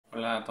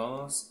Hola a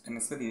todos, en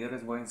este video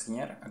les voy a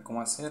enseñar a cómo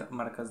hacer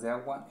marcas de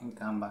agua en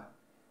Canva.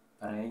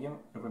 Para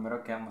ello, lo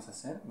primero que vamos a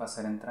hacer va a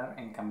ser entrar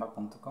en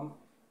canva.com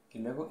y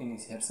luego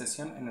iniciar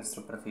sesión en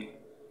nuestro perfil.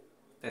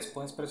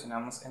 Después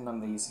presionamos en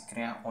donde dice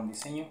crea un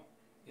diseño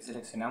y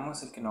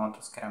seleccionamos el que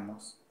nosotros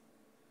queramos.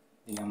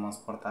 Digamos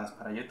portadas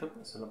para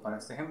YouTube, solo para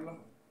este ejemplo.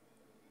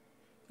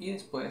 Y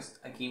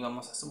después aquí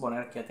vamos a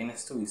suponer que ya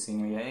tienes tu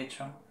diseño ya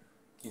hecho,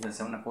 quizás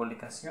sea una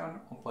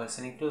publicación o puede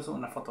ser incluso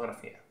una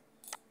fotografía.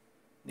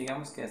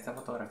 Digamos que esta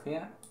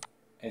fotografía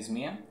es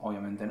mía,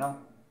 obviamente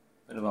no,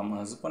 pero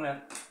vamos a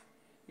suponer.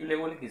 Y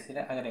luego le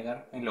quisiera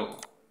agregar mi logo.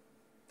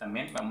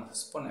 También vamos a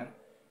suponer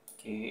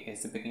que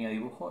este pequeño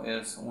dibujo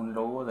es un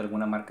logo de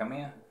alguna marca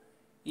mía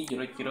y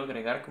yo lo quiero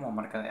agregar como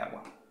marca de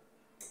agua.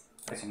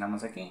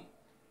 Presionamos aquí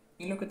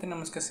y lo que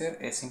tenemos que hacer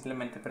es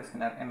simplemente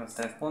presionar en los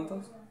tres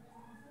puntos,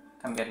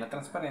 cambiar la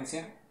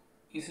transparencia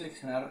y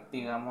seleccionar,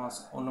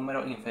 digamos, un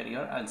número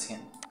inferior al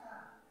 100.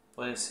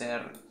 Puede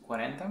ser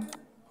 40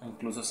 o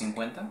incluso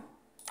 50.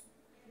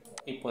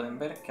 Y pueden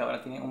ver que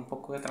ahora tiene un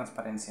poco de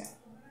transparencia.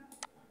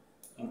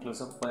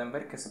 Incluso pueden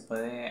ver que se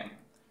puede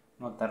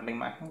notar la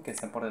imagen que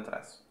está por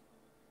detrás.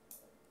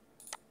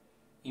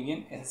 Y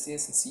bien, es así de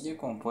sencillo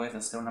como puedes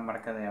hacer una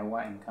marca de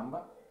agua en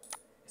Canva.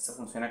 Esto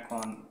funciona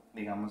con,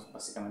 digamos,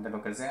 básicamente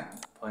lo que sea.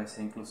 Puede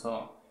ser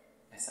incluso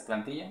esta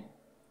plantilla.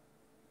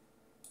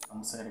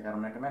 Vamos a agregar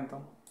un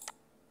elemento,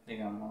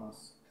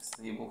 digamos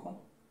este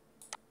dibujo.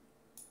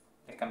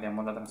 Le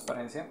cambiamos la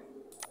transparencia.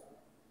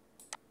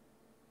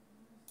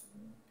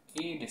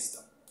 Y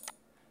listo.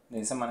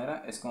 De esa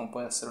manera es como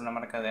puedes hacer una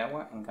marca de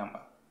agua en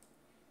Canva.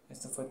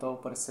 Esto fue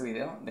todo por este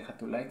video. Deja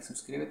tu like,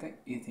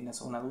 suscríbete y si tienes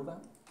una duda,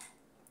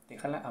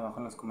 déjala abajo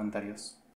en los comentarios.